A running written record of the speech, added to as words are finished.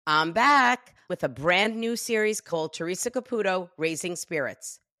I'm back with a brand new series called Teresa Caputo, Raising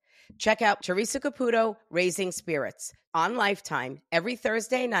Spirits. Check out Teresa Caputo, Raising Spirits on Lifetime every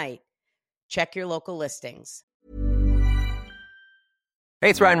Thursday night. Check your local listings.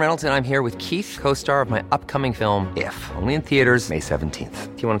 Hey, it's Ryan Reynolds, and I'm here with Keith, co-star of my upcoming film, If, only in theaters May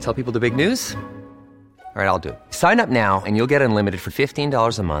 17th. Do you want to tell people the big news? All right, I'll do it. Sign up now and you'll get unlimited for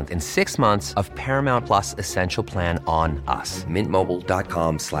 $15 a month and 6 months of Paramount Plus Essential Plan on us.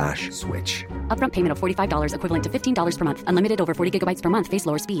 MintMobile.com/switch. Upfront payment of $45 equivalent to $15 per month. Unlimited over 40 gigabytes per month. Face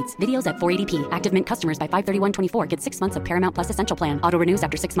lower speeds. Videos at 480p. Active Mint customers by 531.24 get 6 months of Paramount Plus Essential Plan. Auto renews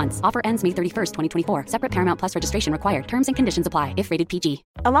after 6 months. Offer ends May 31st, 2024. Separate Paramount Plus registration required. Terms and conditions apply if rated PG.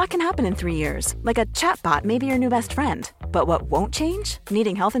 A lot can happen in 3 years. Like a chatbot may be your new best friend. But what won't change?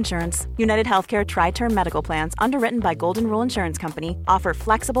 Needing health insurance. United Healthcare Tri-Term Medical Plans, underwritten by Golden Rule Insurance Company, offer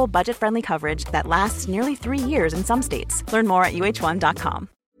flexible, budget-friendly coverage that lasts nearly 3 years in some states. Learn more at uh1.com.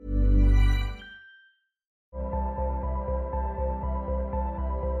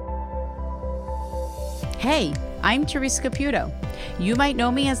 Hey, I'm Teresa Caputo. You might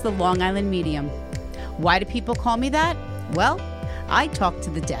know me as the Long Island Medium. Why do people call me that? Well, I talk to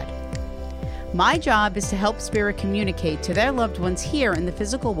the dead. My job is to help spirit communicate to their loved ones here in the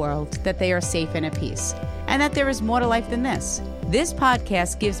physical world that they are safe and at peace, and that there is more to life than this. This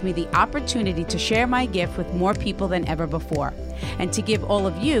podcast gives me the opportunity to share my gift with more people than ever before, and to give all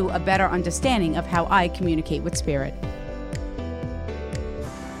of you a better understanding of how I communicate with spirit.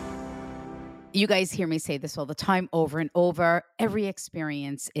 You guys hear me say this all the time, over and over. Every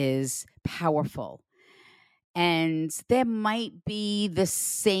experience is powerful. And there might be the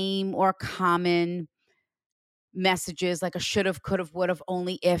same or common messages like a should have, could have, would have,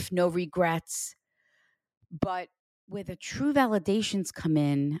 only if, no regrets. But where the true validations come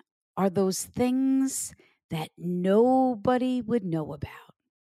in are those things that nobody would know about.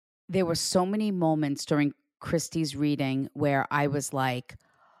 There were so many moments during Christy's reading where I was like,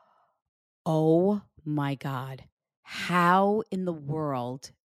 oh my God, how in the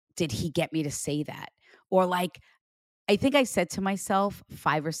world did he get me to say that? Or like, I think I said to myself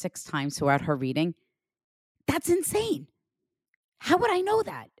 5 or 6 times throughout her reading, that's insane. How would I know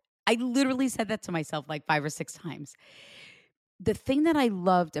that? I literally said that to myself like 5 or 6 times. The thing that I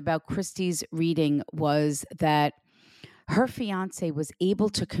loved about Christy's reading was that her fiance was able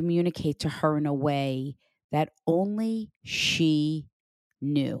to communicate to her in a way that only she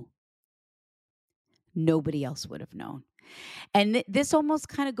knew. Nobody else would have known. And this almost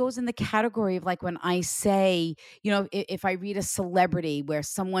kind of goes in the category of like when I say, you know, if I read a celebrity where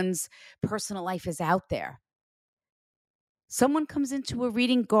someone's personal life is out there, someone comes into a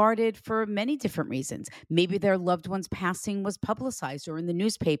reading guarded for many different reasons. Maybe their loved one's passing was publicized or in the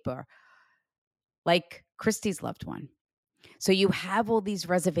newspaper, like Christy's loved one. So you have all these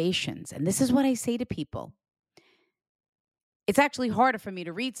reservations. And this is what I say to people. It's actually harder for me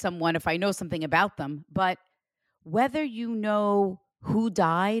to read someone if I know something about them, but whether you know who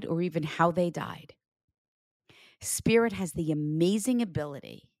died or even how they died, Spirit has the amazing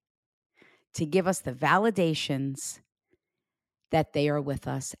ability to give us the validations that they are with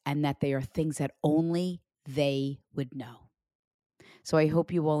us and that they are things that only they would know. So I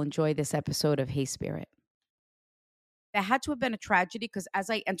hope you all enjoy this episode of Hey Spirit. There had to have been a tragedy because as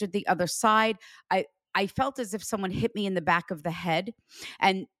I entered the other side, I felt as if someone hit me in the back of the head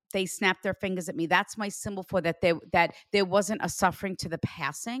and they snapped their fingers at me. That's my symbol for that there wasn't a suffering to the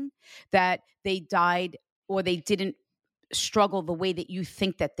passing, that they died or they didn't struggle the way that you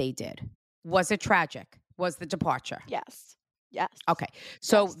think that they did. Was it tragic? Was the departure? Yes. Yes. Okay.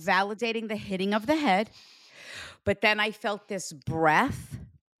 So Yes. validating the hitting of the head, but then I felt this breath,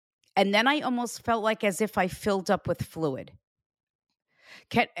 and then I almost felt like as if I filled up with fluid.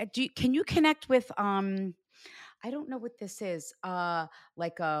 Can you connect with I don't know what this is.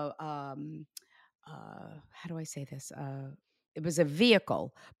 Like a how do I say this? It was a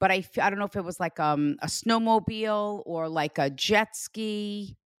vehicle, but I don't know if it was like a snowmobile or like a jet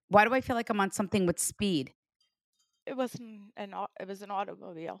ski. Why do I feel like I'm on something with speed? It was an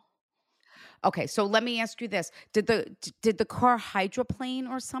automobile. Okay, so let me ask you this: did the car hydroplane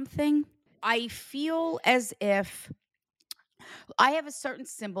or something? I feel as if I have a certain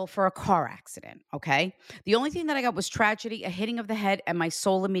symbol for a car accident, okay? The only thing that I got was tragedy, a hitting of the head, and my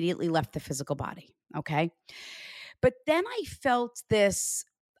soul immediately left the physical body, okay? But then I felt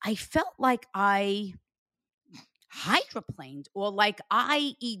like I hydroplaned or like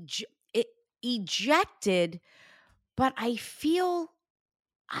I ejected, but I feel,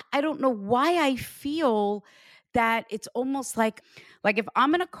 I don't know why I feel that it's almost like if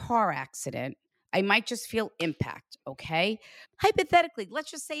I'm in a car accident, I might just feel impact, okay? Hypothetically,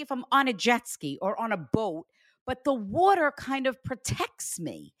 let's just say if I'm on a jet ski or on a boat, but the water kind of protects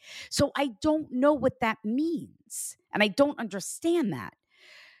me. So I don't know what that means. And I don't understand that.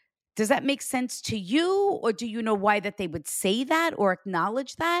 Does that make sense to you? Or do you know why that they would say that or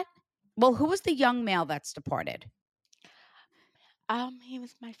acknowledge that? Well, who was the young male that's departed? He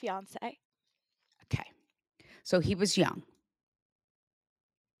was my fiance. Okay. So he was young.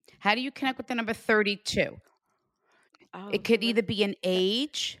 How do you connect with the number 32? It could either be an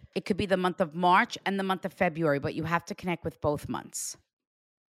age, it could be the month of March and the month of February, but you have to connect with both months.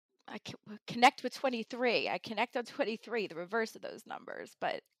 I connect with 23. I connect on 23, the reverse of those numbers,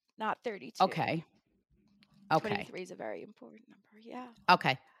 but not 32. Okay. Okay. 23 is a very important number. Yeah.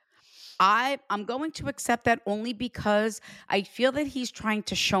 Okay. I'm going to accept that only because I feel that he's trying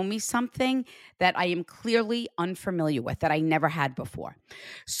to show me something that I am clearly unfamiliar with, that I never had before.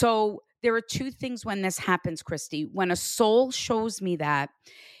 So there are two things when this happens, Christy. When a soul shows me that,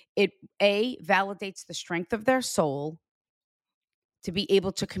 it validates the strength of their soul to be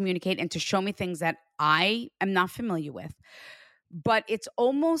able to communicate and to show me things that I am not familiar with. But it's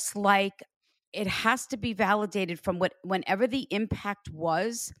almost like it has to be validated from whenever the impact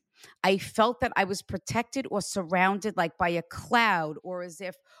was. I felt that I was protected or surrounded like by a cloud, or as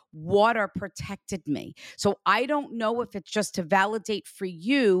if water protected me. So I don't know if it's just to validate for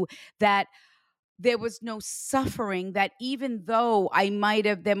you that there was no suffering, that even though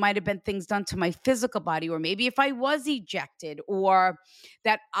there might have been things done to my physical body, or maybe if I was ejected, or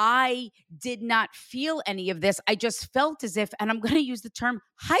that I did not feel any of this. I just felt as if, and I'm going to use the term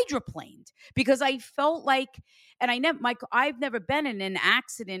hydroplaned, because I felt like, and I've never been in an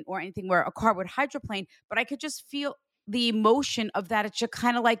accident or anything where a car would hydroplane, but I could just feel the emotion of that. It just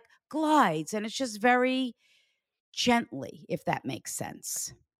kind of like glides, and it's just very gently, if that makes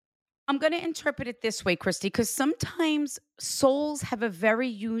sense. I'm going to interpret it this way, Christy, because sometimes souls have a very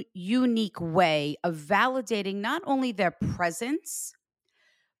unique way of validating not only their presence,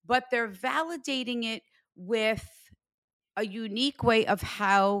 but they're validating it with a unique way of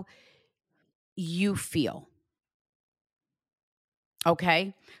how you feel.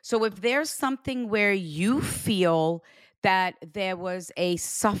 Okay? So if there's something where you feel that there was a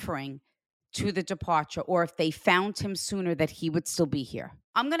suffering to the departure, or if they found him sooner, that he would still be here,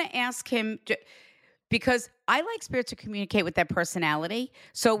 I'm going to ask him, because I like spirit to communicate with their personality.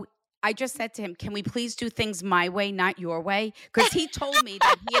 So I just said to him, can we please do things my way, not your way? Because he told me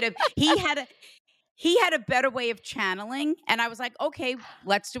that he had a better way of channeling. And I was like, okay,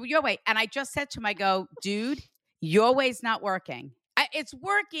 let's do it your way. And I just said to him, I go, dude, your way's not working. It's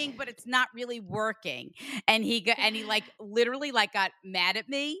working, but it's not really working. And he like literally like got mad at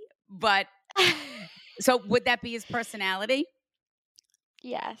me. But so would that be his personality?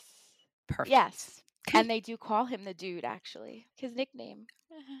 Yes. Perfect. Yes. Okay. And they do call him the dude, actually. His nickname.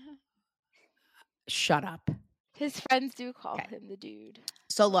 Shut up. His friends do call him the dude.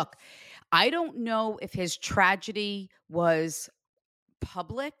 So look, I don't know if his tragedy was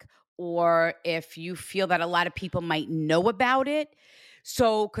public or if you feel that a lot of people might know about it.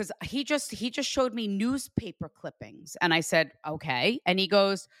 So, because he just showed me newspaper clippings, and I said, okay. And he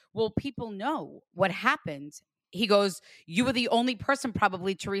goes, well, people know what happened. He goes, you were the only person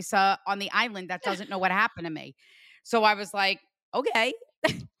probably, Teresa, on the island that doesn't know what happened to me. So I was like, okay.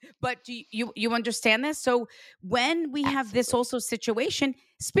 But do you understand this? So when we have this also situation,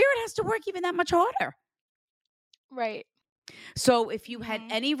 spirit has to work even that much harder. Right. So if you had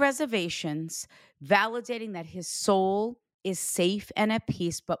any reservations, validating that his soul is safe and at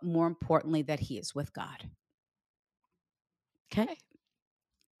peace, but more importantly, that he is with God. Okay?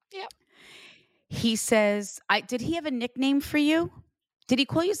 Yep. He says, did he have a nickname for you? Did he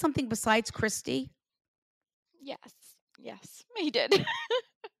call you something besides Christy? Yes, he did.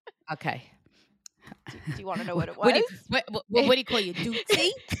 Okay. Do you want to know what it was? What did he call you? Dootsie?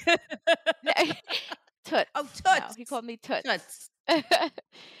 Toots. Oh, Toots. No, he called me Toots. Toots.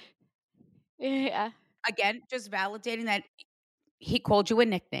 Yeah. Again, just validating that he called you a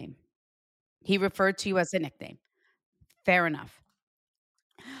nickname. He referred to you as a nickname. Fair enough.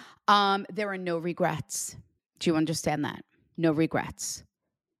 There are no regrets. Do you understand that? No regrets.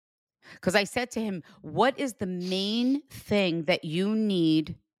 Because I said to him, what is the main thing that you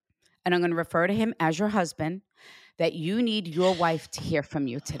need? And I'm going to refer to him as your husband, that you need your wife to hear from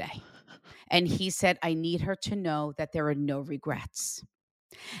you today. And he said, I need her to know that there are no regrets.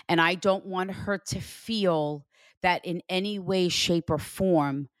 And I don't want her to feel that in any way, shape, or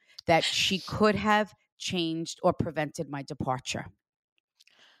form that she could have changed or prevented my departure.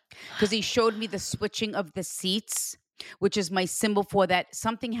 Because he showed me the switching of the seats. which is my symbol for that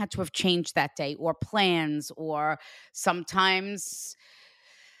something had to have changed that day, or plans, or sometimes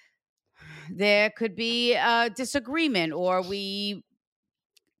there could be a disagreement, or we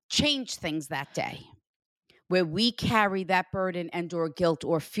change things that day, where we carry that burden and or guilt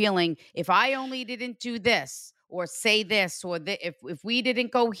or feeling, if I only didn't do this or say this, or if we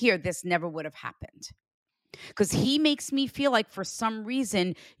didn't go here, this never would have happened. Because he makes me feel like for some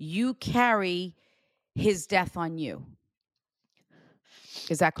reason you carry his death on you.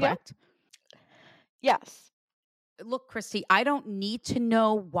 Is that correct? Yes. Look, Christy, I don't need to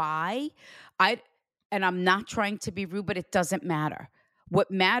know why. And I'm not trying to be rude, but it doesn't matter. What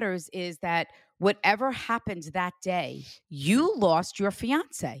matters is that whatever happened that day, you lost your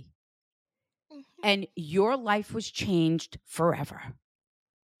fiance. And your life was changed forever.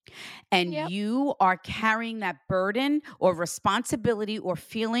 And you are carrying that burden or responsibility or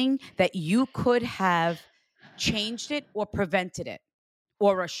feeling that you could have changed it or prevented it,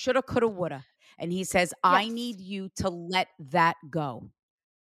 or a shoulda, coulda, woulda. And he says, I need you to let that go.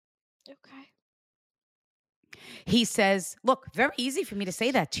 Okay. He says, look, very easy for me to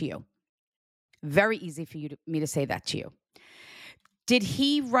say that to you. Very easy for me to say that to you. Did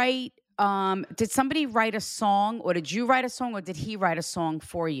he write, did somebody write a song, or did you write a song, or did he write a song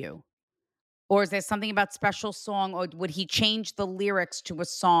for you? Or is there something about special song, or would he change the lyrics to a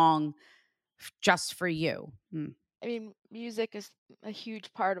song just for you? I mean, music is a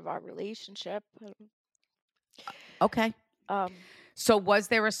huge part of our relationship. Okay. So was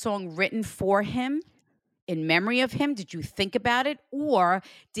there a song written for him, in memory of him? Did you think about it, or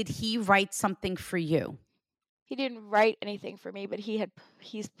did he write something for you? He didn't write anything for me, but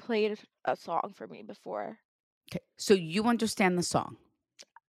he's played a song for me before. Okay. So you understand the song?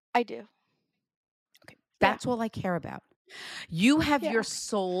 I do. Okay. That's all I care about. You have your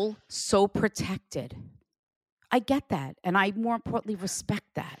soul so protected. I get that. And I more importantly respect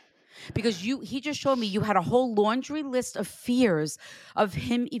that. Because he just showed me you had a whole laundry list of fears of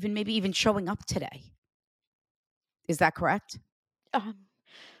him maybe even showing up today. Is that correct?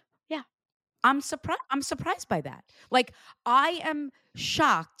 Yeah. I'm surprised by that. Like, I am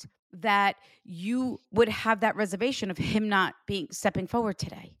shocked that you would have that reservation of him not stepping forward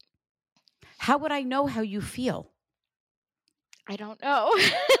today. How would I know how you feel? I don't know.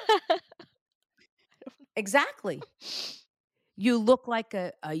 Exactly. You look like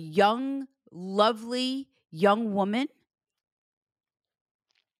a young, lovely young woman.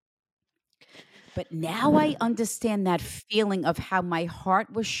 But now I understand that feeling of how my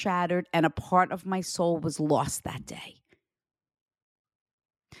heart was shattered and a part of my soul was lost that day.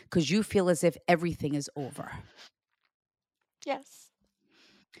 Because you feel as if everything is over. Yes.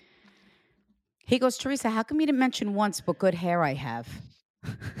 He goes, Teresa, how come you didn't mention once what good hair I have?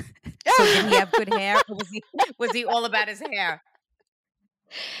 So did he have good hair? Or was he all about his hair?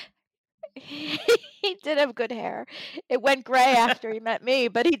 He did have good hair. It went gray after he met me,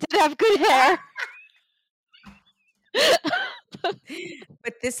 but he did have good hair.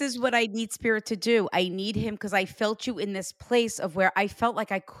 But this is what I need Spirit to do. I need him because I felt you in this place of where I felt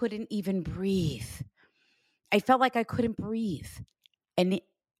like I couldn't even breathe. I felt like I couldn't breathe. And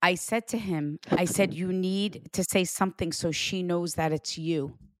I said to him, I said, you need to say something so she knows that it's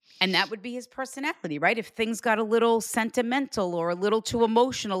you. And that would be his personality, right? If things got a little sentimental or a little too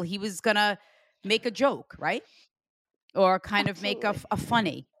emotional, he was going to make a joke, right? Or kind of make a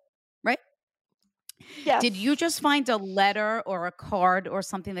funny, right? Yes. Did you just find a letter or a card or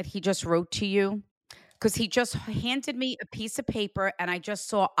something that he just wrote to you? Because he just handed me a piece of paper and I just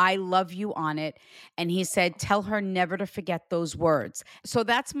saw I love you on it. And he said, tell her never to forget those words. So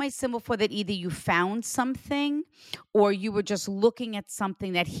that's my symbol for that. Either you found something or you were just looking at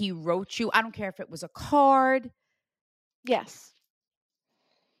something that he wrote you. I don't care if it was a card. Yes.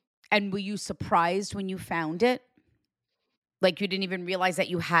 And were you surprised when you found it? Like you didn't even realize that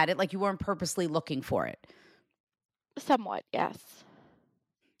you had it? Like you weren't purposely looking for it? Somewhat, yes.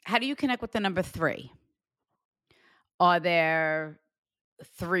 How do you connect with the number 3? Are there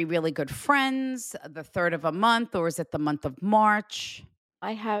 3 really good friends, the 3rd of a month, or is it the month of March?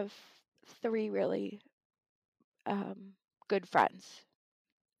 I have 3 really good friends.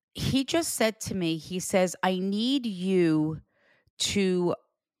 He just said to me, he says, I need you to,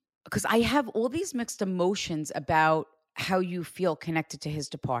 because I have all these mixed emotions about how you feel connected to his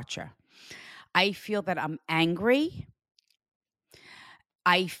departure. I feel that I'm angry.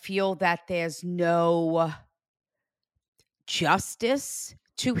 I feel that there's no justice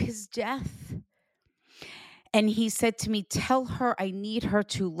to his death. And he said to me, tell her I need her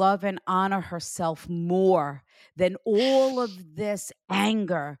to love and honor herself more than all of this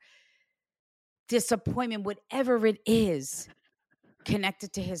anger. disappointment, whatever it is,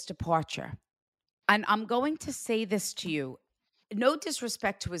 connected to his departure. And I'm going to say this to you. No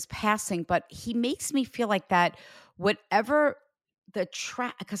disrespect to his passing, but he makes me feel like that whatever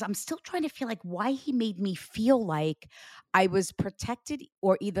because I'm still trying to feel like why he made me feel like I was protected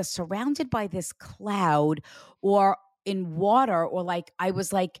or either surrounded by this cloud or in water, or like I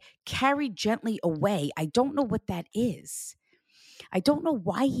was like carried gently away. I don't know what that is. I don't know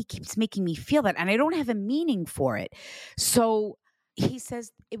why he keeps making me feel that, and I don't have a meaning for it. So he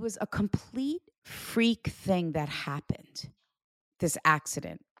says it was a complete freak thing that happened. This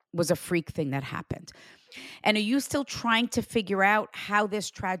accident was a freak thing that happened. And are you still trying to figure out how this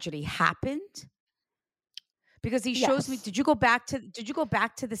tragedy happened? Because he shows me, Yes. did you go back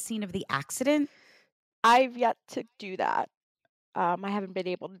to the scene of the accident? I've yet to do that. I haven't been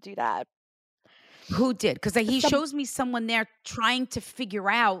able to do that. Who did? Because he Some- shows me someone there trying to figure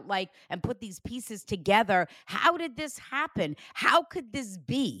out, like, and put these pieces together. How did this happen? How could this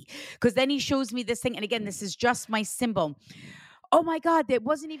be? Because then he shows me this thing. And again, this is just my symbol. Oh my God, there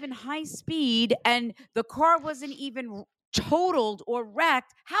wasn't even high speed and the car wasn't even totaled or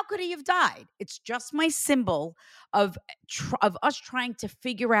wrecked. How could he have died? It's just my symbol of us trying to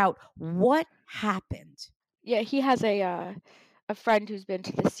figure out what happened. Yeah, he has a friend who's been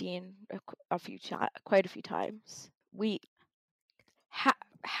to the scene quite a few times.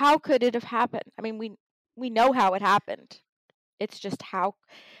 How could it have happened? I mean, we know how it happened. It's just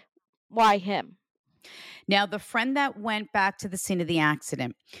why him? Now, the friend that went back to the scene of the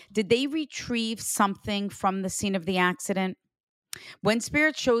accident, did they retrieve something from the scene of the accident? When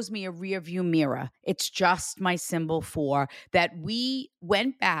Spirit shows me a rear view mirror, it's just my symbol for that we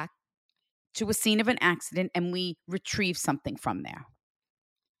went back to a scene of an accident and we retrieved something from there.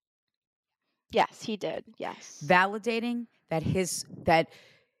 Yes, he did. Yes. Validating that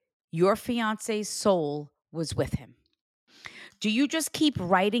your fiance's soul was with him. Do you just keep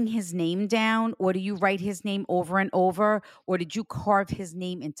writing his name down, or do you write his name over and over, or did you carve his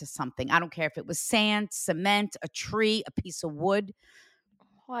name into something? I don't care if it was sand, cement, a tree, a piece of wood.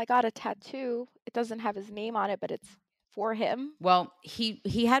 Well, I got a tattoo. It doesn't have his name on it, but it's for him. Well, he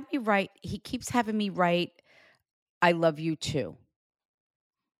had me write. He keeps having me write, "I love you too."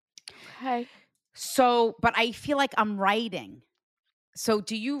 Okay. So, but I feel like I'm writing. So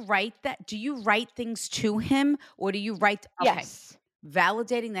do you write that? Do you write things to him, or do you write? Okay. Yes.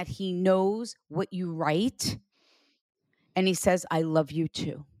 Validating that he knows what you write. And he says, "I love you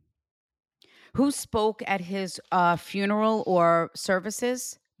too." Who spoke at his funeral or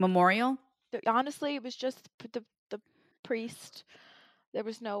services, memorial? Honestly, it was just the priest. There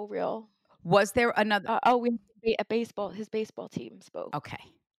was no real. Was there another? His baseball team spoke. Okay.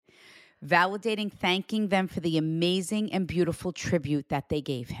 Validating, thanking them for the amazing and beautiful tribute that they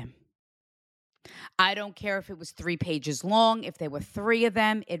gave him. I don't care if it was 3 pages long, if there were 3 of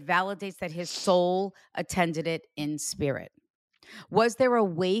them, it validates that his soul attended it in spirit. Was there a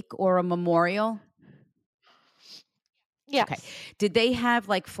wake or a memorial? Yes. Okay. Did they have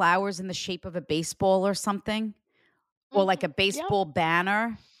like flowers in the shape of a baseball or something? Or like a baseball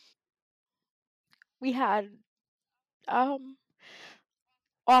banner? We had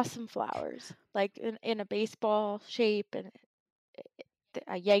awesome flowers, like in a baseball shape and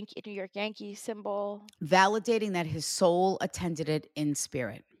a New York Yankee symbol. Validating that his soul attended it in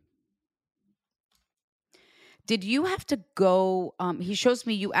spirit. Did you have to go? He shows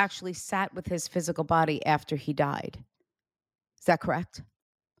me you actually sat with his physical body after he died. Is that correct?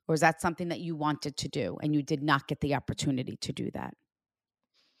 Or is that something that you wanted to do and you did not get the opportunity to do that?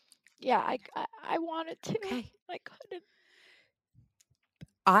 Yeah, I wanted to. Okay. I couldn't.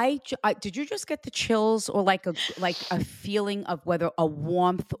 Did you just get the chills or like a feeling of whether a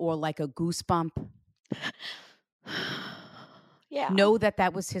warmth or like a goosebump? Yeah. Know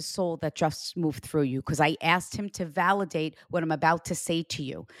that was his soul that just moved through you, because I asked him to validate what I'm about to say to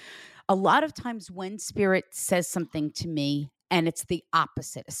you. A lot of times when spirit says something to me and it's the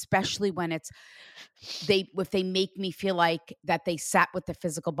opposite, especially when if they make me feel like that they sat with the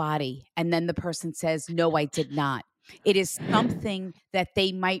physical body and then the person says, "No, I did not." It is something that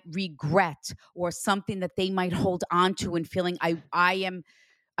they might regret or something that they might hold on to and feeling,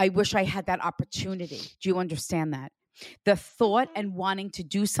 I wish I had that opportunity. Do you understand that? The thought and wanting to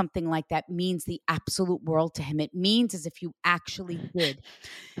do something like that means the absolute world to him. It means as if you actually did.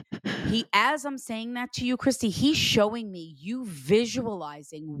 As I'm saying that to you, Christy, he's showing me you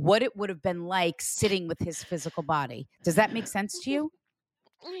visualizing what it would have been like sitting with his physical body. Does that make sense to you?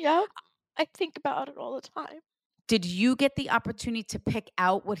 Yeah. I think about it all the time. Did you get the opportunity to pick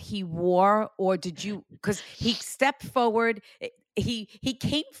out what he wore, or did you, because he stepped forward, he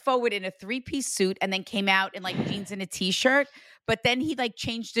came forward in a 3-piece suit and then came out in like jeans and a t-shirt, but then he like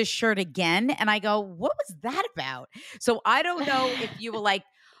changed his shirt again, and I go, what was that about? So I don't know if you were like,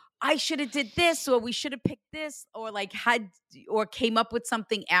 I should have did this, or we should have picked this, or like or came up with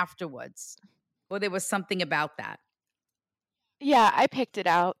something afterwards, or there was something about that. Yeah, I picked it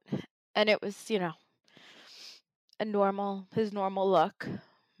out, and it was, his normal look.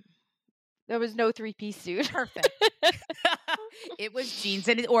 There was no 3-piece suit. Perfect. It was jeans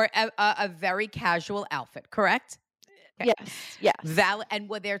or a very casual outfit, correct? Okay. Yes. Valid. And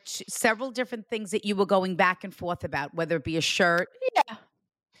were there several different things that you were going back and forth about, whether it be a shirt? Yeah.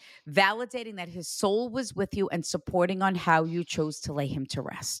 Validating that his soul was with you and supporting on how you chose to lay him to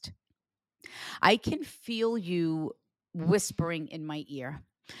rest. I can feel you whispering in my ear.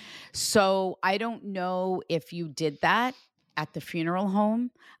 So I don't know if you did that at the funeral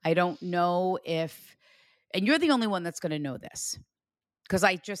home. I don't know if, and you're the only one that's going to know this, because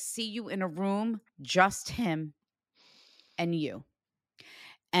I just see you in a room, just him and you.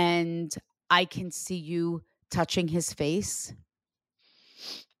 And I can see you touching his face,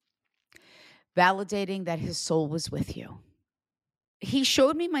 validating that his soul was with you. He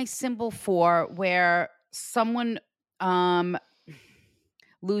showed me my symbol for where someone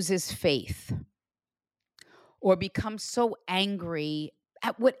loses faith or becomes so angry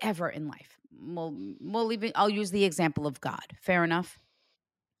at whatever in life. I'll use the example of God. Fair enough?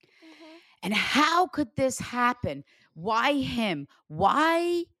 Mm-hmm. And how could this happen? Why him?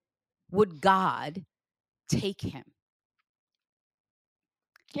 Why would God take him?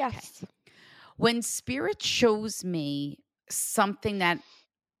 Yes. Okay. When Spirit shows me something that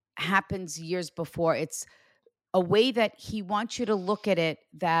happens years before, it's a way that he wants you to look at it,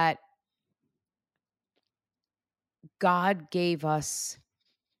 that God gave us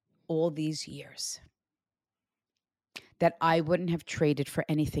all these years that I wouldn't have traded for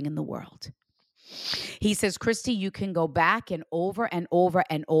anything in the world. He says, Christy, you can go back and over and over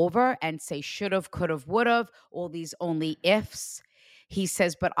and over and say should've, could've, would've, all these only ifs. He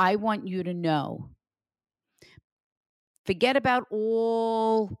says, but I want you to know, forget about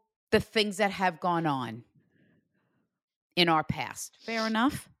all the things that have gone on in our past. Fair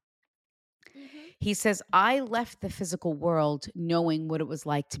enough? Mm-hmm. He says, I left the physical world knowing what it was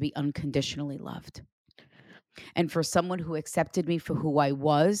like to be unconditionally loved. And for someone who accepted me for who I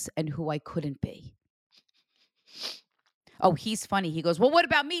was and who I couldn't be. Oh, he's funny. He goes, well, what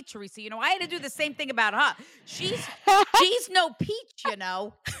about me, Teresa? I had to do the same thing about her. She's no peach,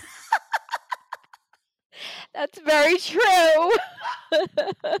 That's very true.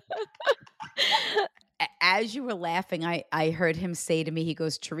 As you were laughing, I heard him say to me, he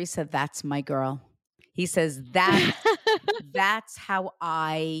goes, Teresa, that's my girl. He says, that's how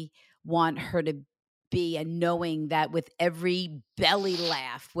I want her to be, and knowing that with every belly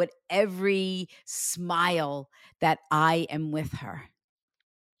laugh, with every smile, that I am with her.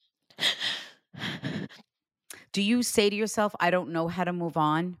 Do you say to yourself, I don't know how to move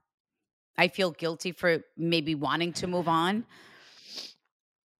on? I feel guilty for maybe wanting to move on?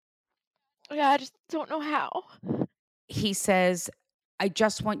 Yeah, I just don't know how. He says, I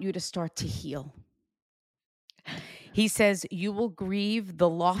just want you to start to heal. He says, you will grieve the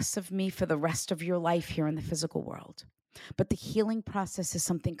loss of me for the rest of your life here in the physical world. But the healing process is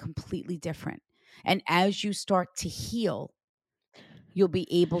something completely different. And as you start to heal, you'll be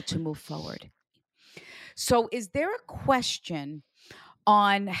able to move forward. So is there a question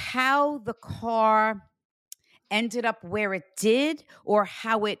on how the car ended up where it did, or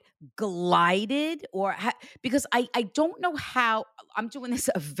how it glided, or because I don't know how. I'm doing this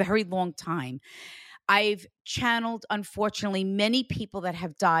a very long time. I've channeled, unfortunately, many people that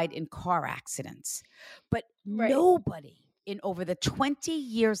have died in car accidents, but nobody in over the 20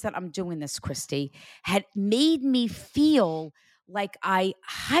 years that I'm doing this, Christy, had made me feel like I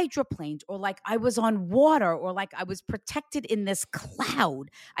hydroplaned, or like I was on water, or like I was protected in this cloud.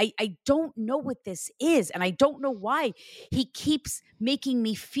 I don't know what this is, and I don't know why he keeps making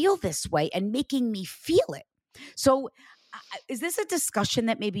me feel this way and making me feel it. So is this a discussion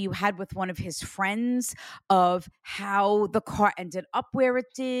that maybe you had with one of his friends of how the car ended up where it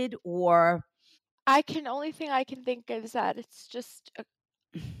did, or? Only thing I can think of is that it's just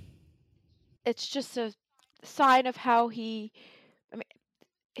a sign of how he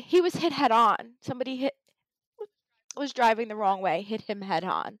was hit head on. Somebody was driving the wrong way, hit him head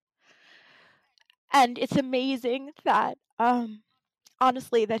on. And it's amazing that,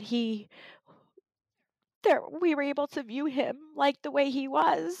 honestly, that we were able to view him like the way he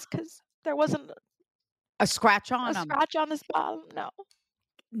was, because there wasn't a scratch on him. Scratch on his bottom, no.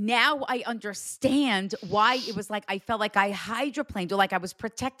 now I understand why it was like I felt like I hydroplaned, or like I was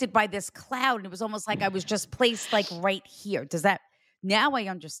protected by this cloud, and it was almost like I was just placed like right here. Does that now I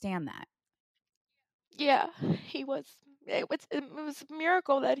understand that? Yeah, he was. It was a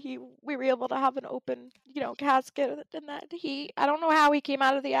miracle that we were able to have an open, casket, and that I don't know how he came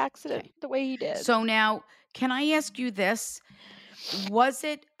out of the accident the way he did. So now, can I ask you this? Was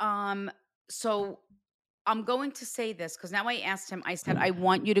it so I'm going to say this because now I asked him, I said, I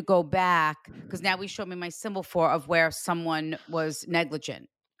want you to go back because now he showed me my symbol of where someone was negligent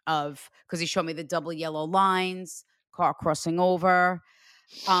because he showed me the double yellow lines, car crossing over.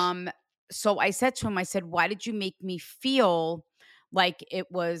 So I said to him, I said, why did you make me feel like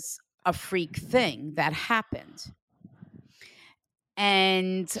it was a freak thing that happened?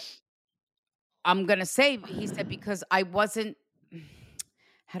 And I'm going to say, he said, because I wasn't,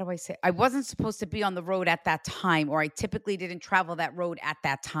 how do I say? I wasn't supposed to be on the road at that time, or I typically didn't travel that road at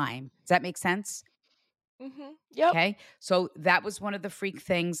that time. Does that make sense? Yep. Okay. So that was one of the freak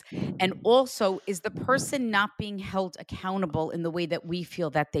things. And also, is the person not being held accountable in the way that we feel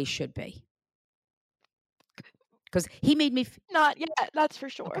that they should be? Because he made me Not yet, that's for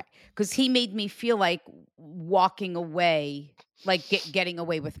sure. Because he made me feel like walking away, like getting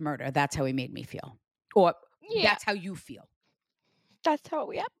away with murder. That's how he made me feel. Or that's how you feel. That's how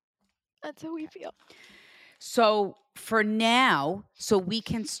we feel. So for now, so we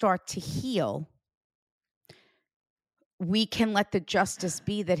can start to heal, we can let the justice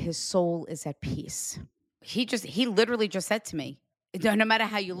be that his soul is at peace. He literally just said to me, no matter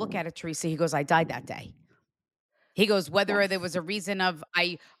how you look at it, Teresa, he goes, I died that day. He goes, whether there was a reason of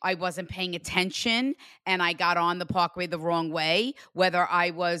I wasn't paying attention and I got on the parkway the wrong way, whether I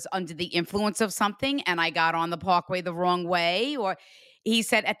was under the influence of something and I got on the parkway the wrong way, or he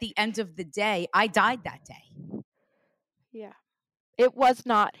said at the end of the day, I died that day. Yeah. It was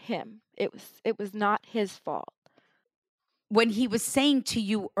not him. It was not his fault. When he was saying to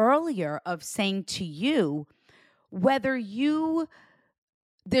you earlier of saying to you, whether you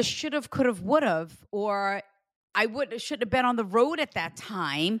this should have, could have, would have, or I shouldn't have been on the road at that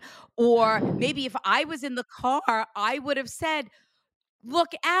time. Or maybe if I was in the car, I would have said,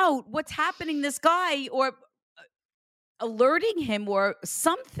 look out, what's happening, this guy, or alerting him or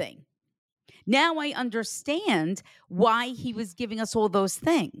something. Now I understand why he was giving us all those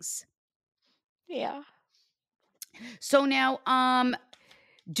things. Yeah. So now,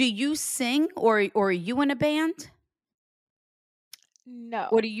 do you sing or are you in a band? No.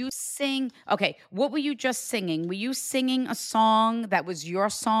 Or do you sing? Okay, what were you just singing? Were you singing a song that was your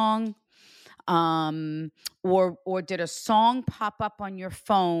song? Or did a song pop up on your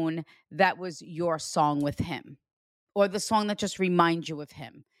phone that was your song with him? Or the song that just reminds you of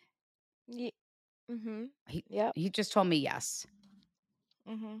him? He just told me yes.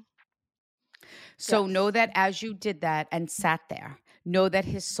 So Yes. know that as you did that and sat there, know that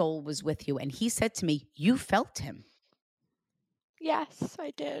his soul was with you. And he said to me, you felt him. Yes,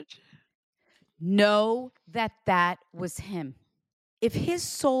 I did. Know that that was him. If his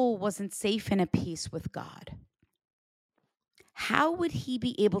soul wasn't safe and at peace with God, how would he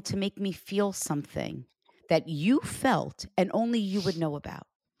be able to make me feel something that you felt and only you would know about?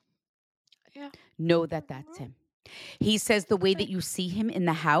 Yeah. Know that that's him. He says the way that you see him in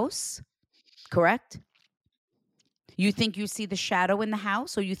the house, correct? You think you see the shadow in the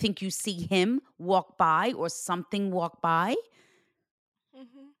house, or you think you see him walk by or something walk by?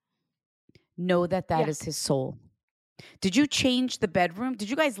 Know that that is his soul. Did you change the bedroom? Did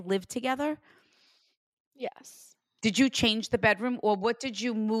you guys live together? Yes. Did you change the bedroom, or what did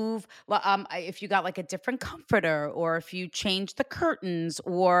you move? If you got like a different comforter, or if you changed the curtains,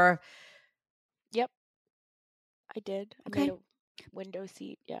 or Yep. I did. Okay. I made a window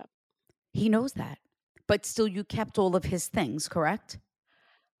seat. Yeah. he knows that, but still you kept all of his things, correct?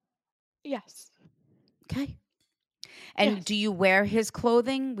 Yes. Okay. And Yes. do you wear his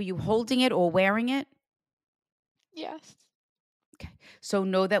clothing? Were you holding it or wearing it? Yes. Okay. So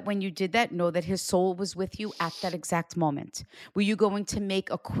know that when you did that, know that his soul was with you at that exact moment. Were you going to make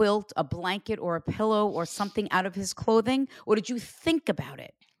a quilt, a blanket, or a pillow or something out of his clothing? Or did you think about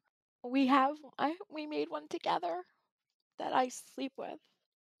it? We made one together that I sleep with.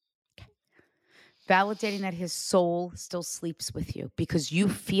 Validating that his soul still sleeps with you because you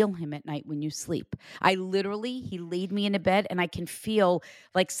feel him at night when you sleep. He laid me in a bed and I can feel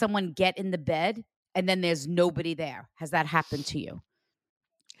like someone get in the bed and then there's nobody there. Has that happened to you?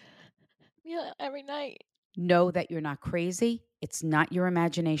 Yeah, every night. Know that you're not crazy. It's not your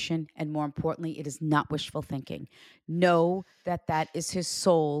imagination. And more importantly, it is not wishful thinking. Know that that is his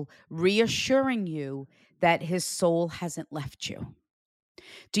soul reassuring you that his soul hasn't left you.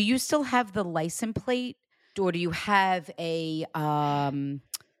 Do you still have the license plate, or do you have a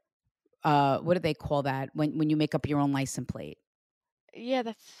what do they call that when you make up your own license plate? Yeah,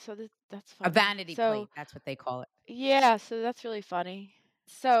 that's A funny. vanity So plate, that's what they call it. yeah, so that's really funny.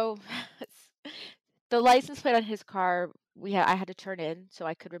 So the license plate on his car, I had to turn in so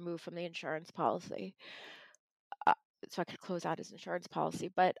I could remove from the insurance policy, uh, so I could close out his insurance policy.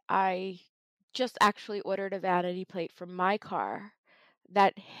 But I just actually ordered a vanity plate for my car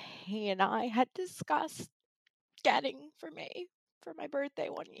that he and I had discussed getting for me for my birthday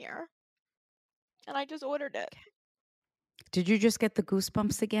one year, and I just ordered it. Did you just get the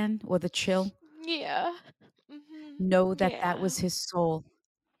goosebumps again or the chill? Yeah. Know that that Yeah. was his soul.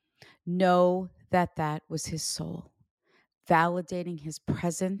 Know that that was his soul. Validating his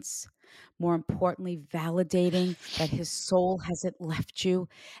presence, more importantly, validating that his soul hasn't left you,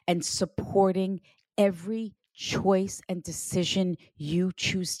 and supporting every choice and decision you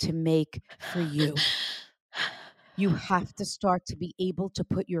choose to make for you. You have to start to be able to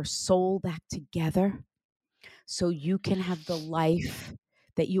put your soul back together so you can have the life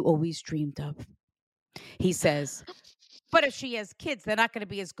that you always dreamed of. He says, but if she has kids, they're not going to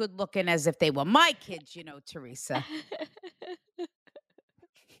be as good looking as if they were my kids, Teresa.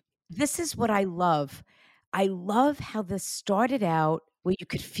 This is what I love. I love how this started out where you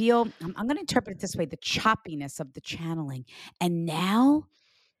could feel, I'm going to interpret it this way, the choppiness of the channeling. And now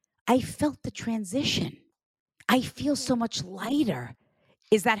I felt the transition. I feel so much lighter.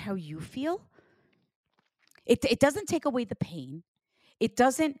 Is that how you feel? It doesn't take away the pain. It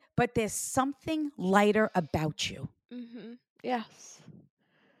doesn't, but there's something lighter about you. Yes.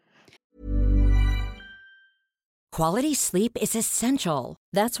 Quality sleep is essential.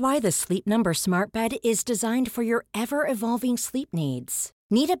 That's why the Sleep Number Smart Bed is designed for your ever-evolving sleep needs.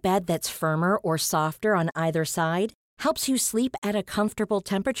 Need a bed that's firmer or softer on either side? Helps you sleep at a comfortable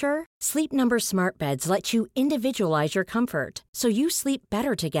temperature? Sleep Number Smart Beds let you individualize your comfort so you sleep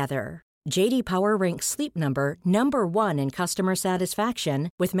better together. J.D. Power ranks Sleep Number number 1 in customer satisfaction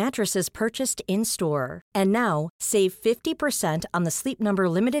with mattresses purchased in-store. And now, save 50% on the Sleep Number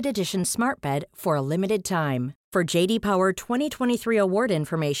Limited Edition Smart Bed for a limited time. For J.D. Power 2023 award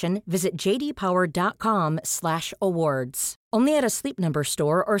information, visit jdpower.com/awards. Only at a Sleep Number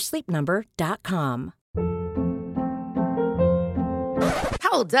store or sleepnumber.com.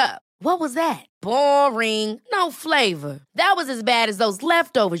 Hold up. What was that? Boring. No flavor. That was as bad as those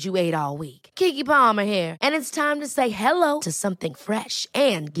leftovers you ate all week. Keke Palmer here, and it's time to say hello to something fresh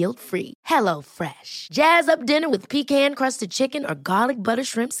and guilt-free. Hello Fresh. Jazz up dinner with pecan-crusted chicken or garlic butter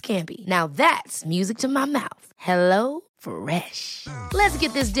shrimp scampi. Now that's music to my mouth. Hello Fresh. Let's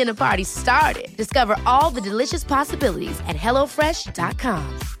get this dinner party started. Discover all the delicious possibilities at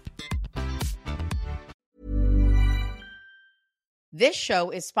hellofresh.com. This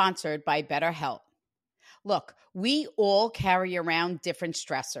show is sponsored by BetterHelp. Look, we all carry around different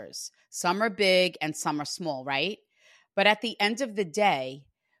stressors. Some are big and some are small, right? But at the end of the day,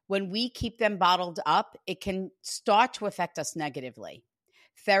 when we keep them bottled up, it can start to affect us negatively.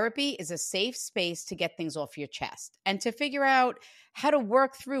 Therapy is a safe space to get things off your chest and to figure out how to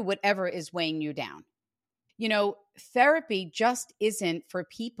work through whatever is weighing you down. Therapy just isn't for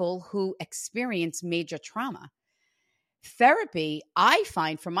people who experience major trauma. Therapy, I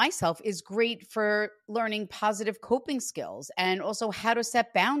find for myself, is great for learning positive coping skills and also how to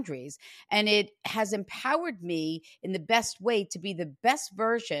set boundaries. And it has empowered me in the best way to be the best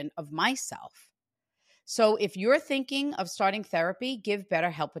version of myself. So if you're thinking of starting therapy, give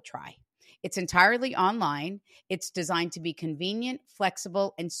BetterHelp a try. It's entirely online. It's designed to be convenient,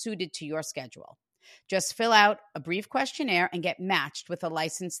 flexible, and suited to your schedule. Just fill out a brief questionnaire and get matched with a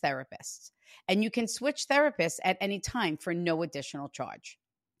licensed therapist. And you can switch therapists at any time for no additional charge.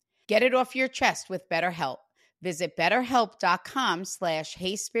 Get it off your chest with BetterHelp. Visit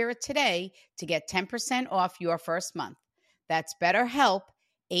BetterHelp.com/HeySpirit today to get 10% off your first month. That's BetterHelp,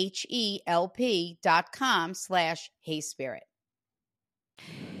 HELP.com/HeySpirit.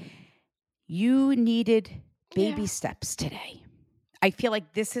 You needed baby steps today. I feel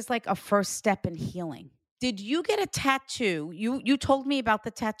like this is like a first step in healing. Did you get a tattoo? You told me about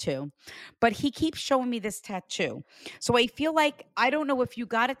the tattoo, but he keeps showing me this tattoo. So I feel like, I don't know if you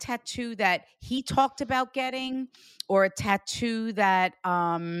got a tattoo that he talked about getting or a tattoo that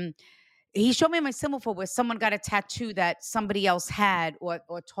he showed me my symbol for where someone got a tattoo that somebody else had or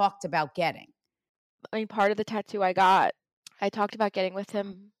talked about getting. I mean, part of the tattoo I got, I talked about getting with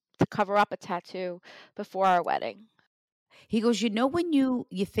him to cover up a tattoo before our wedding. He goes, when you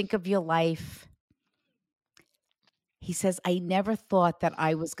think of your life, he says, I never thought that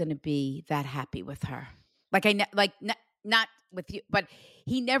I was going to be that happy with her. Like not with you. But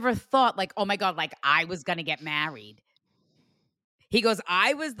he never thought like, oh my God, like I was going to get married. He goes,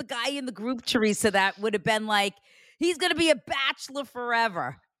 I was the guy in the group, Teresa, that would have been like, he's going to be a bachelor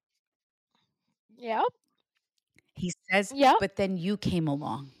forever. Yep. He says, Yep. but then you came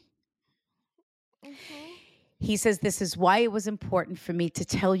along. Mhm. He says, this is why it was important for me to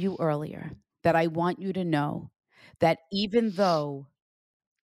tell you earlier that I want you to know that even though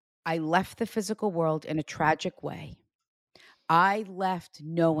I left the physical world in a tragic way, I left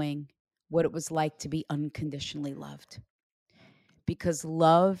knowing what it was like to be unconditionally loved. Because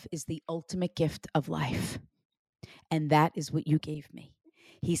love is the ultimate gift of life. And that is what you gave me.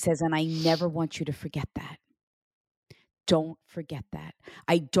 He says, and I never want you to forget that. Don't forget that.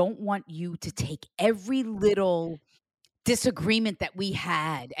 I don't want you to take every little disagreement that we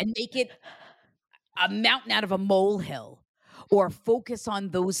had and make it a mountain out of a molehill or focus on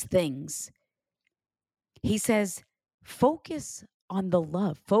those things. He says, focus on the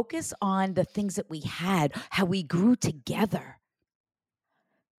love, focus on the things that we had, how we grew together.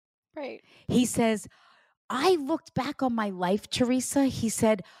 Right. He says, I looked back on my life, Teresa. He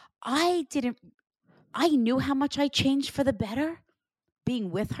said, I knew how much I changed for the better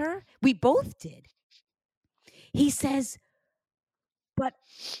being with her. We both did. He says, but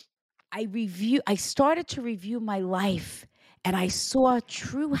I started to review my life and I saw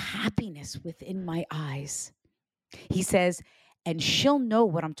true happiness within my eyes. He says, and she'll know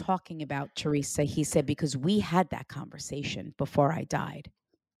what I'm talking about, Teresa. He said, because we had that conversation before I died.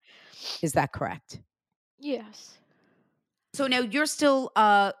 Is that correct? Yes. So now you're still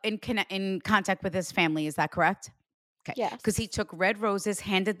in contact with his family. Is that correct? Okay. Yes. Because he took red roses,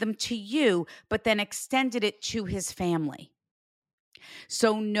 handed them to you, but then extended it to his family.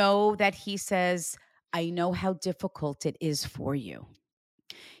 So know that he says, I know how difficult it is for you.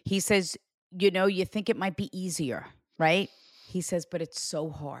 He says, you think it might be easier, right? He says, but it's so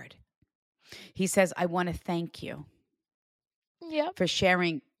hard. He says, I want to thank you Yep. for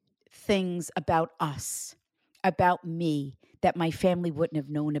sharing things about us, about me, that my family wouldn't have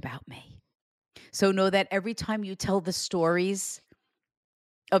known about me. So know that every time you tell the stories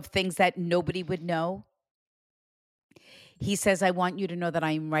of things that nobody would know, he says, I want you to know that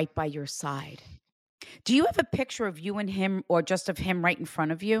I am right by your side. Do you have a picture of you and him or just of him right in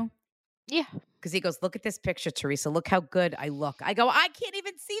front of you? Yeah. Because he goes, look at this picture, Teresa. Look how good I look. I go, I can't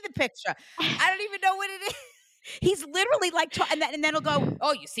even see the picture. I don't even know what it is. He's literally like, and then he'll go,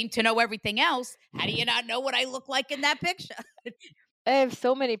 oh, you seem to know everything else. How do you not know what I look like in that picture? I have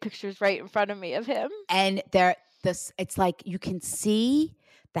so many pictures right in front of me of him. And it's like you can see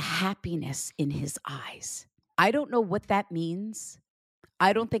the happiness in his eyes. I don't know what that means.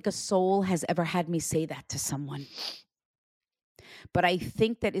 I don't think a soul has ever had me say that to someone. But I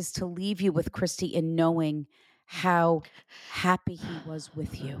think that is to leave you with Christy in knowing how happy he was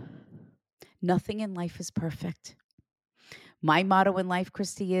with you. Nothing in life is perfect. My motto in life,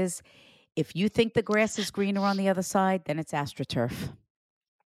 Christy, is if you think the grass is greener on the other side, then it's AstroTurf.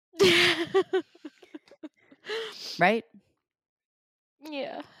 Right?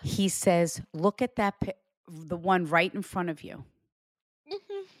 Yeah. He says, look at the one right in front of you.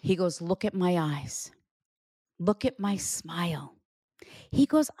 Mhm. He goes, look at my eyes. Look at my smile. He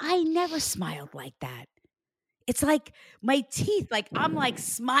goes, I never smiled like that. It's like my teeth, like I'm like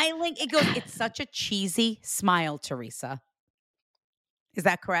smiling. It goes, it's such a cheesy smile, Teresa. Is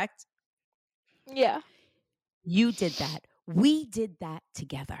that correct? Yeah. You did that. We did that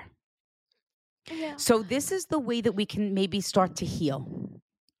together. Yeah. So this is the way that we can maybe start to heal,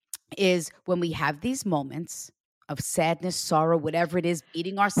 is when we have these moments of sadness, sorrow, whatever it is,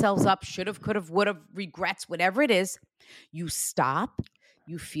 beating ourselves up, should have, could have, would have, regrets, whatever it is, you stop,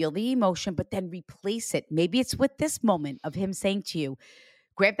 you feel the emotion, but then replace it. Maybe it's with this moment of him saying to you,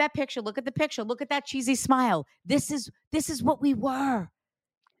 grab that picture, look at the picture, look at that cheesy smile. This is what we were.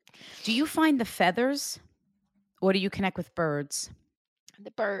 Do you find the feathers or do you connect with birds?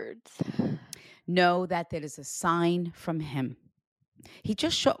 The birds. Know that is a sign from him. He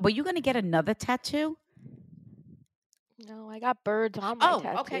just showed, were you going to get another tattoo? No, I got birds on my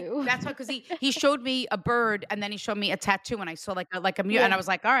tattoo. Okay. That's why, because he showed me a bird and then he showed me a tattoo and I saw like a mute Yeah. and I was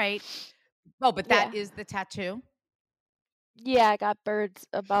like, all right. Oh, but that is the tattoo. Yeah, I got birds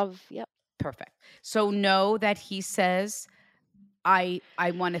above. Yep. Perfect. So know that he says, I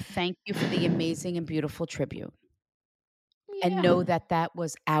want to thank you for the amazing and beautiful tribute. Yeah. And know that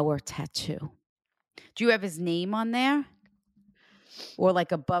was our tattoo. Do you have his name on there? Or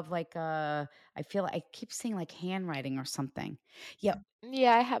like above, like I feel I keep seeing like handwriting or something. Yeah.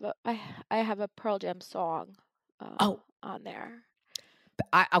 Yeah, I have a Pearl Jam song on there.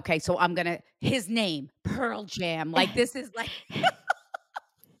 Okay, so his name, Pearl Jam. Like, this is like,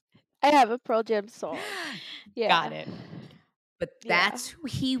 I have a Pearl Jam song. Yeah. got it. But Yeah. that's who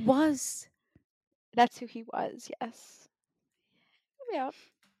he was. That's who he was, yes. Yeah.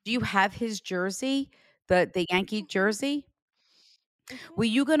 Do you have his jersey, the Yankee jersey? Were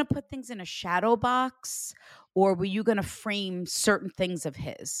you going to put things in a shadow box, or were you going to frame certain things of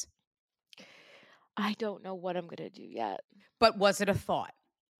his? I don't know what I'm going to do yet. But was it a thought?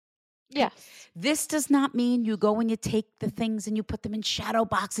 Yes. This does not mean you go and you take the things and you put them in shadow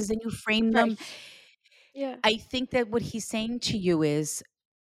boxes and you frame them. Right. Yeah. I think that what he's saying to you is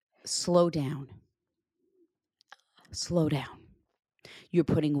slow down. Slow down. You're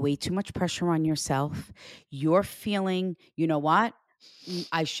putting way too much pressure on yourself. You're feeling, you know what?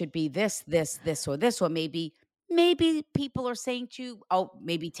 I should be this, or this, or maybe people are saying to you, oh,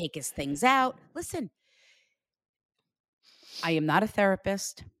 maybe take his things out. Listen, I am not a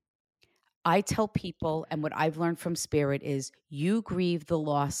therapist. I tell people, and what I've learned from Spirit is you grieve the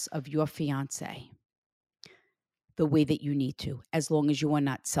loss of your fiance the way that you need to, as long as you are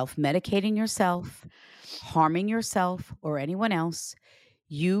not self-medicating yourself, harming yourself or anyone else.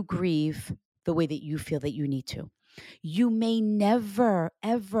 You grieve the way that you feel that you need to. You may never,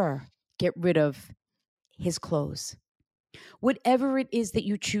 ever get rid of his clothes. Whatever it is that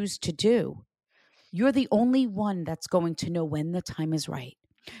you choose to do, you're the only one that's going to know when the time is right.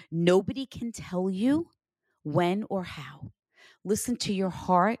 Nobody can tell you when or how. Listen to your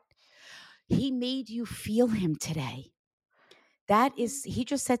heart. He made you feel him today. He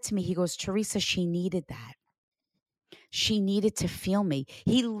just said to me, he goes, Teresa, she needed that. She needed to feel me.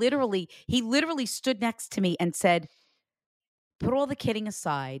 He literally stood next to me and said, put all the kidding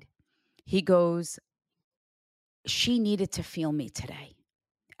aside. He goes, she needed to feel me today.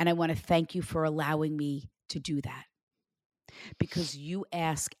 And I want to thank you for allowing me to do that. Because you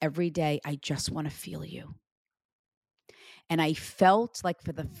ask every day, I just want to feel you. And I felt like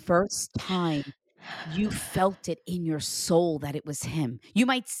for the first time, you felt it in your soul that it was him. You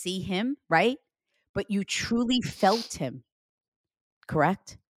might see him, right? But you truly felt him.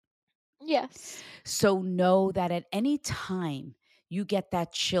 Correct? Yes. So know that at any time you get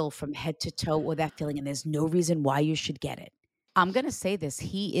that chill from head to toe or that feeling, and there's no reason why you should get it. I'm going to say this.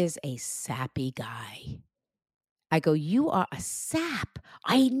 He is a sappy guy. I go, you are a sap.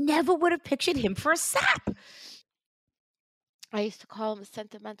 I never would have pictured him for a sap. I used to call him a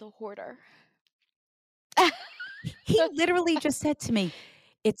sentimental hoarder. He literally just said to me,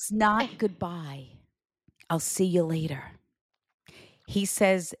 it's not goodbye. I'll see you later. He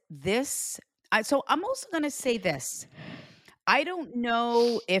says this. So I'm also going to say this. I don't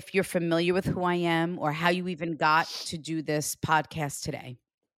know if you're familiar with who I am or how you even got to do this podcast today.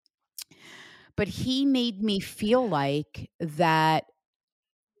 But he made me feel like that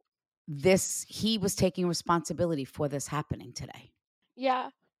he was taking responsibility for this happening today. Yeah.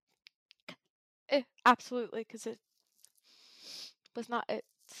 Absolutely, because it was not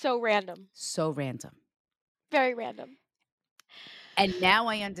so random. So random. Very random. And now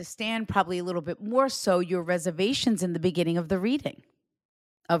I understand probably a little bit more so your reservations in the beginning of the reading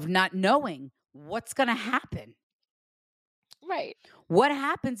of not knowing what's going to happen. Right. What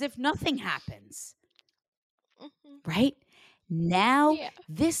happens if nothing happens? Mm-hmm. Right? Now,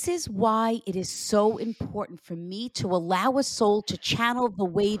 This is why it is so important for me to allow a soul to channel the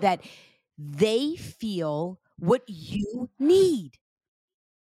way that they feel what you need.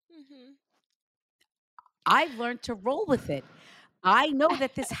 Mm-hmm. I've learned to roll with it. I know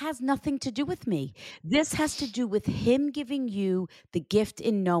that this has nothing to do with me. This has to do with him giving you the gift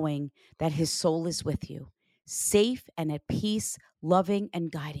in knowing that his soul is with you, safe and at peace, loving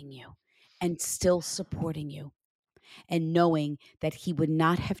and guiding you, and still supporting you, and knowing that he would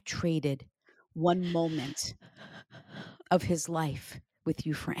not have traded one moment of his life with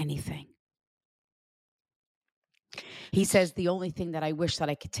you for anything. He says, the only thing that I wish that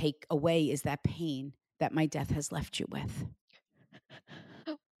I could take away is that pain that my death has left you with.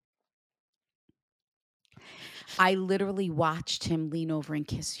 I literally watched him lean over and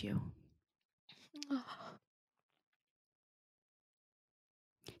kiss you.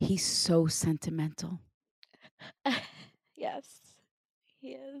 He's so sentimental. Yes, he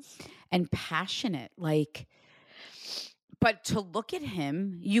is. And passionate, but to look at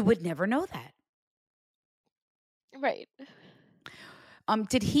him, you would never know that. Right.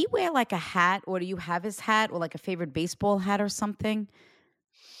 Did he wear like a hat, or do you have his hat, or like a favorite baseball hat or something?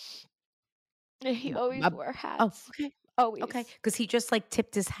 He always wore hats. Oh, okay. Always. Okay, because he just like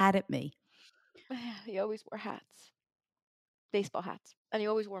tipped his hat at me. He always wore hats. Baseball hats. And he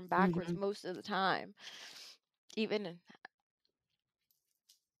always wore them backwards most of the time. Even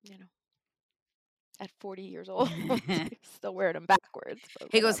at 40 years old, still wearing them backwards.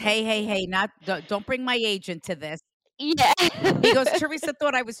 He goes, hey, don't bring my age into this. Yeah. He goes, Teresa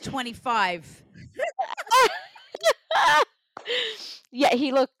thought I was 25. Yeah,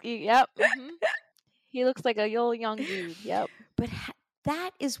 yep. Mm-hmm. He looks like a young dude. Yep. But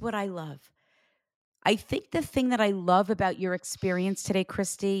that is what I love. I think the thing that I love about your experience today,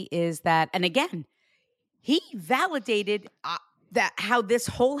 Christy, is that, and again, he validated that how this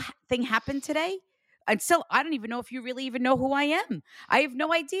whole thing happened today. And still, I don't even know if you really even know who I am. I have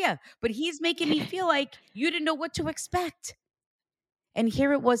no idea. But he's making me feel like you didn't know what to expect. And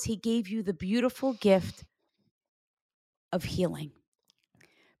here it was, he gave you the beautiful gift of healing,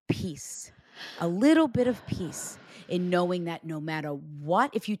 peace, a little bit of peace in knowing that no matter what,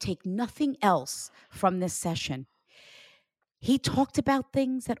 if you take nothing else from this session, he talked about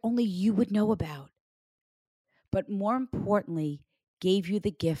things that only you would know about. But more importantly, gave you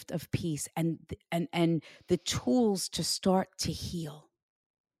the gift of peace and the tools to start to heal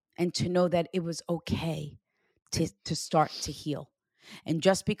and to know that it was okay to start to heal. And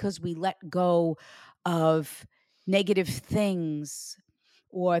just because we let go of negative things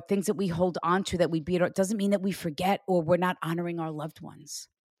or things that we hold on to that we beat, doesn't mean that we forget or we're not honoring our loved ones.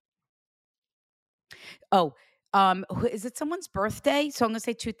 Oh, is it someone's birthday? So I'm going to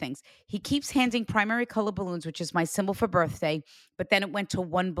say two things. He keeps handing primary color balloons, which is my symbol for birthday, but then it went to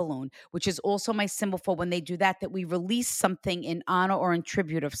one balloon, which is also my symbol for when they do that we release something in honor or in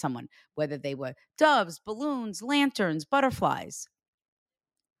tribute of someone, whether they were doves, balloons, lanterns, butterflies.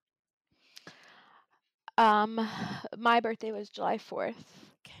 My birthday was July 4th.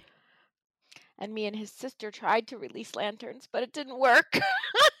 Okay. And me and his sister tried to release lanterns, but it didn't work.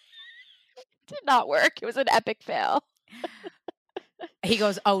 Did not work. It was an epic fail. He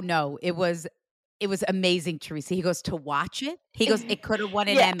goes, oh no, it was amazing, Teresa. He goes, to watch it. He goes, it could have won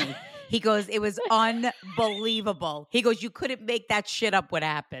an Emmy. He goes, it was unbelievable. He goes, you couldn't make that shit up what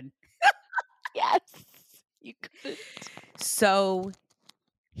happened. Yes, you couldn't. So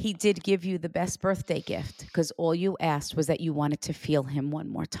he did give you the best birthday gift because all you asked was that you wanted to feel him one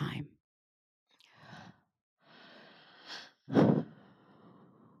more time.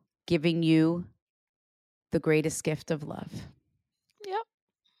 Giving you the greatest gift of love. Yep.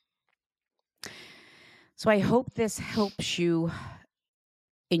 So I hope this helps you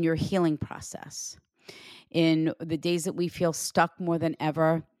in your healing process. In the days that we feel stuck more than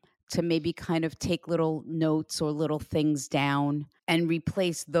ever, to maybe kind of take little notes or little things down and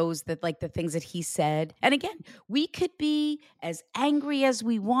replace those that, like the things that he said. And again, we could be as angry as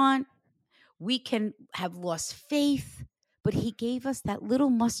we want. We can have lost faith. But he gave us that little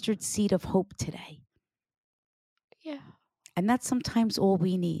mustard seed of hope today. Yeah. And that's sometimes all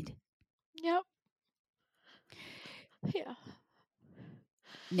we need. Yep. Yeah.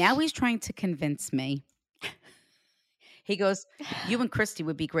 Now he's trying to convince me. He goes, you and Christy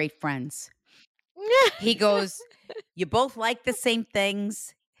would be great friends. He goes, you both like the same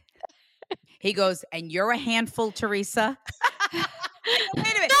things. He goes, and you're a handful, Teresa. I go,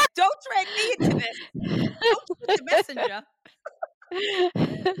 wait a minute. Don't drag me into this. Don't shoot the messenger.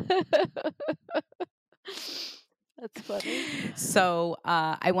 That's funny. So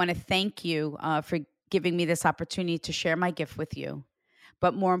I want to thank you for giving me this opportunity to share my gift with you.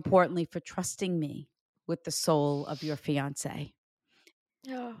 But more importantly, for trusting me with the soul of your fiance.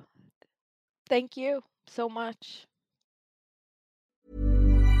 Oh, thank you so much.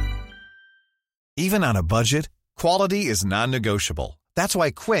 Even on a budget, quality is non-negotiable. That's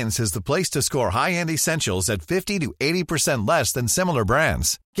why Quince is the place to score high-end essentials at 50 to 80% less than similar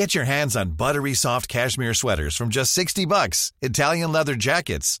brands. Get your hands on buttery soft cashmere sweaters from just $60, Italian leather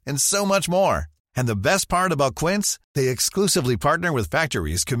jackets, and so much more. And the best part about Quince, they exclusively partner with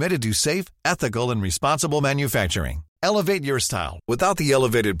factories committed to safe, ethical, and responsible manufacturing. Elevate your style without the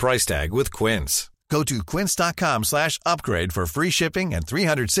elevated price tag with Quince. Go to quince.com/upgrade for free shipping and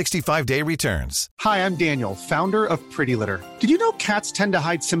 365-day returns. Hi, I'm Daniel, founder of Pretty Litter. Did you know cats tend to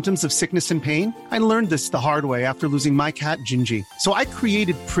hide symptoms of sickness and pain? I learned this the hard way after losing my cat, Gingy. So I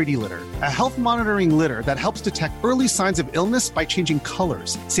created Pretty Litter, a health monitoring litter that helps detect early signs of illness by changing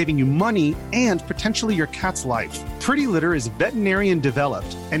colors, saving you money and potentially your cat's life. Pretty Litter is veterinarian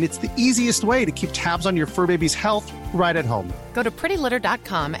developed, and it's the easiest way to keep tabs on your fur baby's health right at home. Go to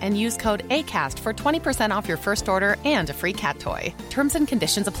prettylitter.com and use code ACAST for 20% off your first order and a free cat toy. Terms and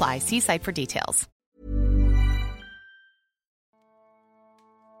conditions apply. See site for details.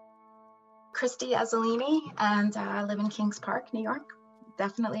 Christy Azzolini, and I live in Kings Park, New York.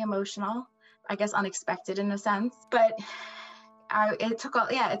 Definitely emotional, I guess unexpected in a sense, but it took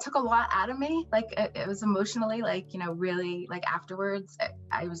a lot out of me. Like it was emotionally, like, you know, really, like afterwards,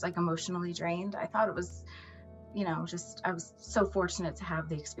 I was like emotionally drained. I thought it was, you know, just, I was so fortunate to have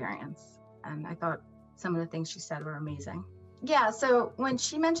the experience. And I thought some of the things she said were amazing. Yeah, so when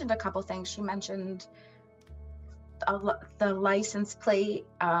she mentioned a couple things, she mentioned the license plate,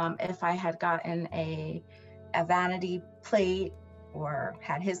 if I had gotten a vanity plate or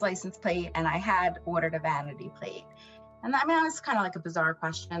had his license plate, and I had ordered a vanity plate. And I mean, it's kind of like a bizarre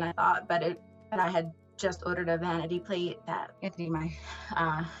question, I thought, but I had just ordered a vanity plate that Anthony, my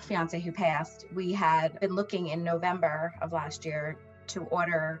fiance who passed, we had been looking in November of last year to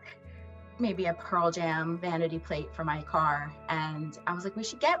order maybe a Pearl Jam vanity plate for my car. And I was like, we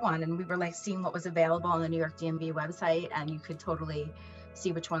should get one. And we were like seeing what was available on the New York DMV website, and you could totally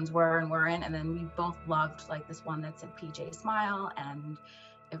see which ones were and weren't. And then we both loved like this one that said PJ Smile, and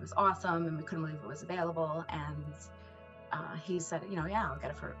it was awesome, and we couldn't believe it was available. And he said, you know, yeah, I'll get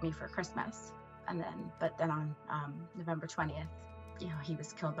it for me for Christmas. But then on November 20th, you know, he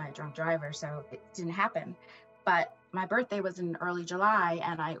was killed by a drunk driver, so it didn't happen. But my birthday was in early July,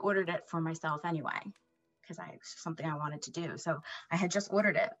 and I ordered it for myself anyway, because it was something I wanted to do. So I had just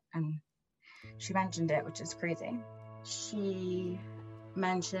ordered it, and she mentioned it, which is crazy. She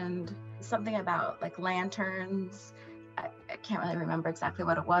mentioned something about like lanterns. I can't really remember exactly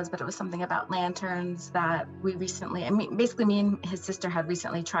what it was, but it was something about lanterns that we recently, I mean, basically me and his sister had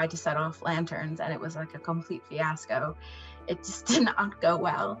recently tried to set off lanterns, and it was like a complete fiasco. It just did not go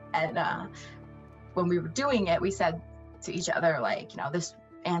well. And when we were doing it, we said to each other, like, you know, this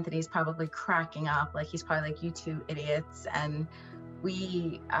Anthony's probably cracking up. Like, he's probably like, you two idiots. And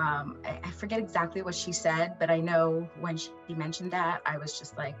we, I forget exactly what she said, but I know when she mentioned that, I was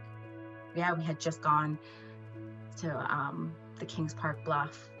just like, yeah, we had just gone to the Kings Park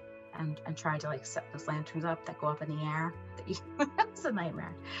Bluff and tried to like set those lanterns up that go up in the air. It's a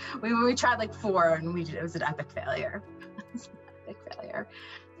nightmare. We tried like 4, and it was an epic failure.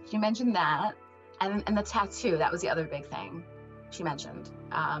 She mentioned that. And the tattoo, that was the other big thing she mentioned.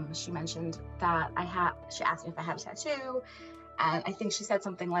 She mentioned that she asked me if I had a tattoo, and I think she said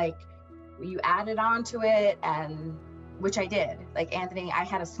something like, you added on to it, and which I did. Like, Anthony, I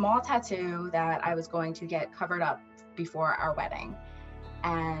had a small tattoo that I was going to get covered up before our wedding.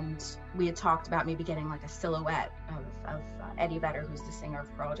 And we had talked about maybe getting like a silhouette of Eddie Vedder, who's the singer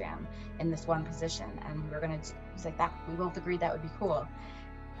of Pearl Jam, in this one position. And we were gonna, it was like that, we both agreed that would be cool.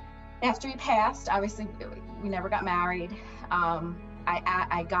 After he passed, obviously we never got married.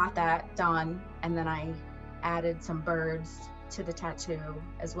 I got that done, and then I added some birds to the tattoo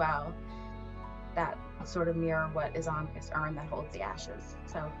as well that sort of mirror what is on this urn that holds the ashes.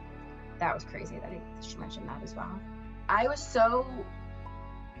 So that was crazy that she mentioned that as well. I was so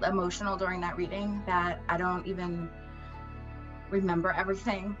emotional during that reading that I don't even remember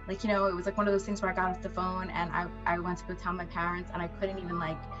everything. Like, you know, it was like one of those things where I got off the phone and I went to go tell my parents, and I couldn't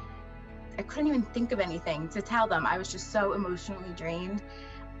even think of anything to tell them. I was just so emotionally drained.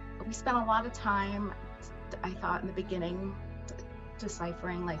 We spent a lot of time, I thought in the beginning,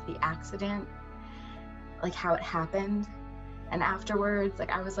 deciphering like the accident, like how it happened. And afterwards,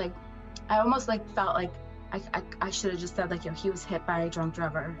 like I was like, I almost like felt like I should have just said like, you know, he was hit by a drunk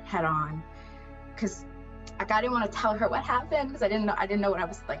driver head on, because like I didn't want to tell her what happened, because I didn't know what I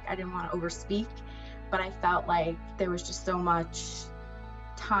was like. I didn't want to overspeak, but I felt like there was just so much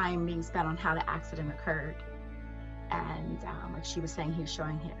time being spent on how the accident occurred. And like she was saying, he was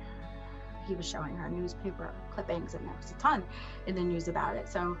showing her newspaper clippings, and there was a ton in the news about it.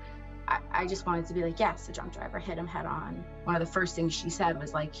 So I just wanted to be like, yes, the drunk driver hit him head on. One of the first things she said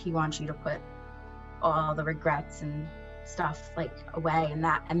was like, he wants you to put all the regrets and stuff like away, and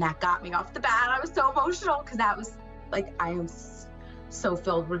that got me off the bat. I was so emotional, because that was like, I am so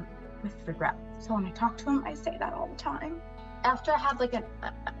filled with regret. So when I talk to him, I say that all the time. After I had like a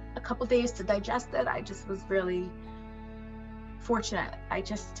couple days to digest it, I just was really fortunate. I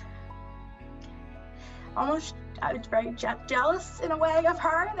was very jealous in a way of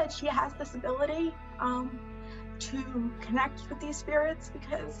her, that she has this ability to connect with these spirits,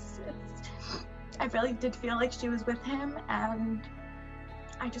 because I really did feel like she was with him, and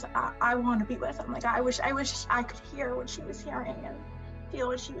I want to be with him. Like I wish I could hear what she was hearing and feel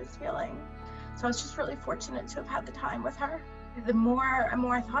what she was feeling. So I was just really fortunate to have had the time with her. The more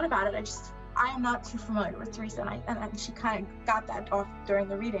I thought about it, I am not too familiar with Teresa, and she kind of got that off during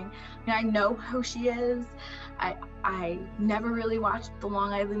the reading. I mean, I know who she is. I never really watched The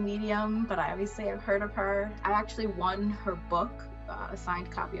Long Island Medium, but obviously I've heard of her. I actually won her book, a signed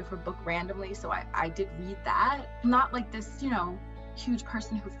copy of her book randomly, so I did read that. I'm not like this, you know, huge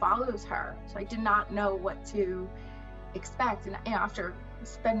person who follows her, so I did not know what to expect. And after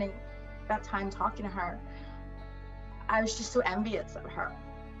spending that time talking to her, I was just so envious of her.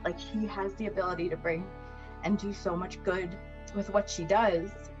 Like, she has the ability to bring and do so much good with what she does,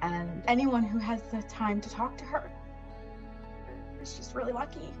 and anyone who has the time to talk to her is just really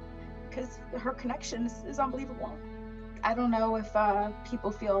lucky, because her connection is unbelievable. I don't know if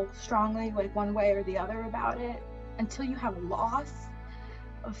people feel strongly like one way or the other about it. Until you have a loss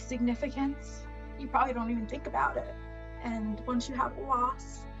of significance, you probably don't even think about it. And once you have a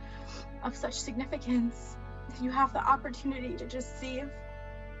loss of such significance, you have the opportunity to just see if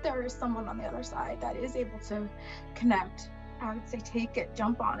there is someone on the other side that is able to connect. I would say take it,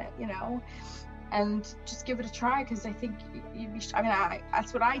 jump on it, and just give it a try, because I think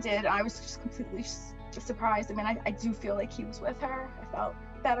that's what I did. I was just completely surprised. I do feel like he was with her. I felt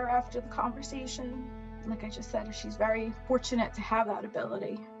better after the conversation. Like I just said, she's very fortunate to have that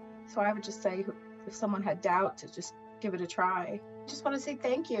ability. So I would just say, if someone had doubt, to just give it a try. I just want to say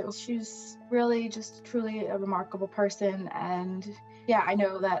thank you. She's really just truly a remarkable person. And yeah, I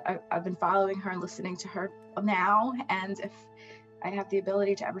know that I've been following her and listening to her now. And if I have the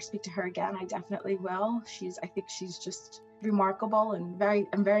ability to ever speak to her again, I definitely will. I think she's just remarkable, and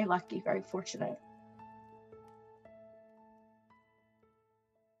I'm very lucky, very fortunate.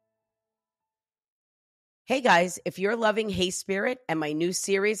 Hey guys, if you're loving Hey Spirit and my new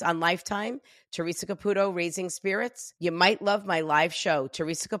series on Lifetime, Teresa Caputo Raising Spirits, you might love my live show,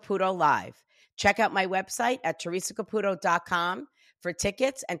 Teresa Caputo Live. Check out my website at teresacaputo.com for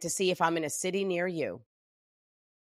tickets and to see if I'm in a city near you.